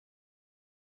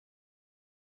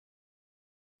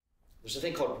There's a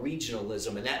thing called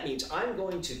regionalism, and that means I'm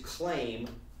going to claim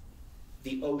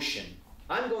the ocean.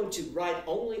 I'm going to write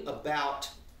only about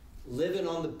living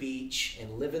on the beach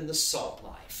and living the salt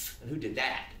life. And who did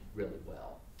that really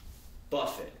well?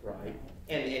 Buffett, right?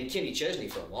 And Kenny Chesney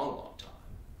for a long, long time.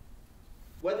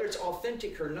 Whether it's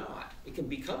authentic or not, it can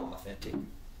become authentic.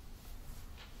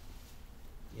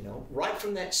 You know, right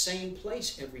from that same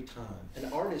place every time.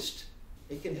 An artist,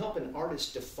 it can help an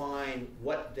artist define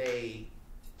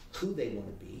who they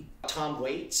want to be. Tom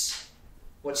Waits,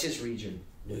 what's his region?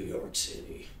 New York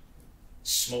City.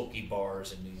 Smoky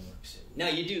bars in New York City. Now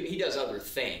he does other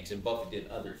things, and Buffett did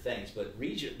other things,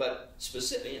 but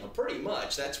specific, pretty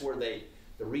much that's where the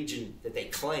region that they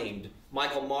claimed.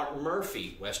 Michael Martin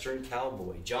Murphy, Western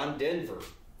Cowboy. John Denver,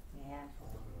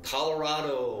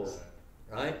 Colorado,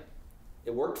 right?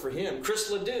 It worked for him. Chris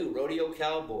Ledoux, Rodeo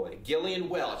Cowboy. Gillian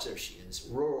Welch, there she is,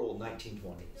 rural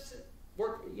 1920s.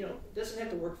 Doesn't have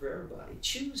to work for everybody.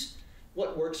 Choose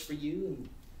what works for you and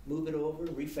move it over,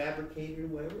 refabricate it or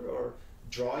whatever, or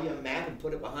draw you a map and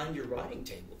put it behind your writing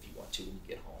table if you want to when you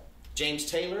get home. James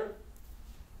Taylor,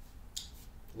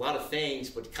 a lot of things,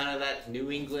 but kind of that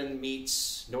New England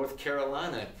meets North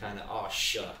Carolina kind of, oh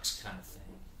shucks kind of thing.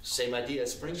 Same idea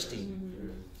as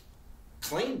Springsteen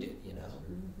claimed it, Yeah.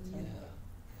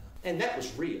 And that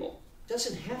was real.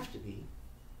 Doesn't have to be,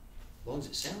 as long as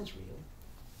it sounds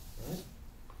real, right?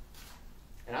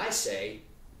 And I say,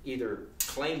 either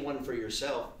claim one for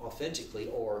yourself authentically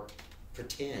or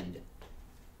pretend,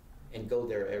 and go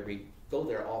there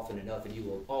often enough, and you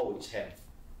will always have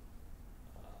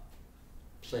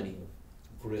plenty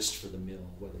of grist for the mill,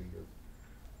 whether you're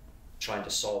trying to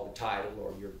solve a title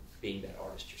or you're being that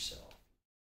artist yourself.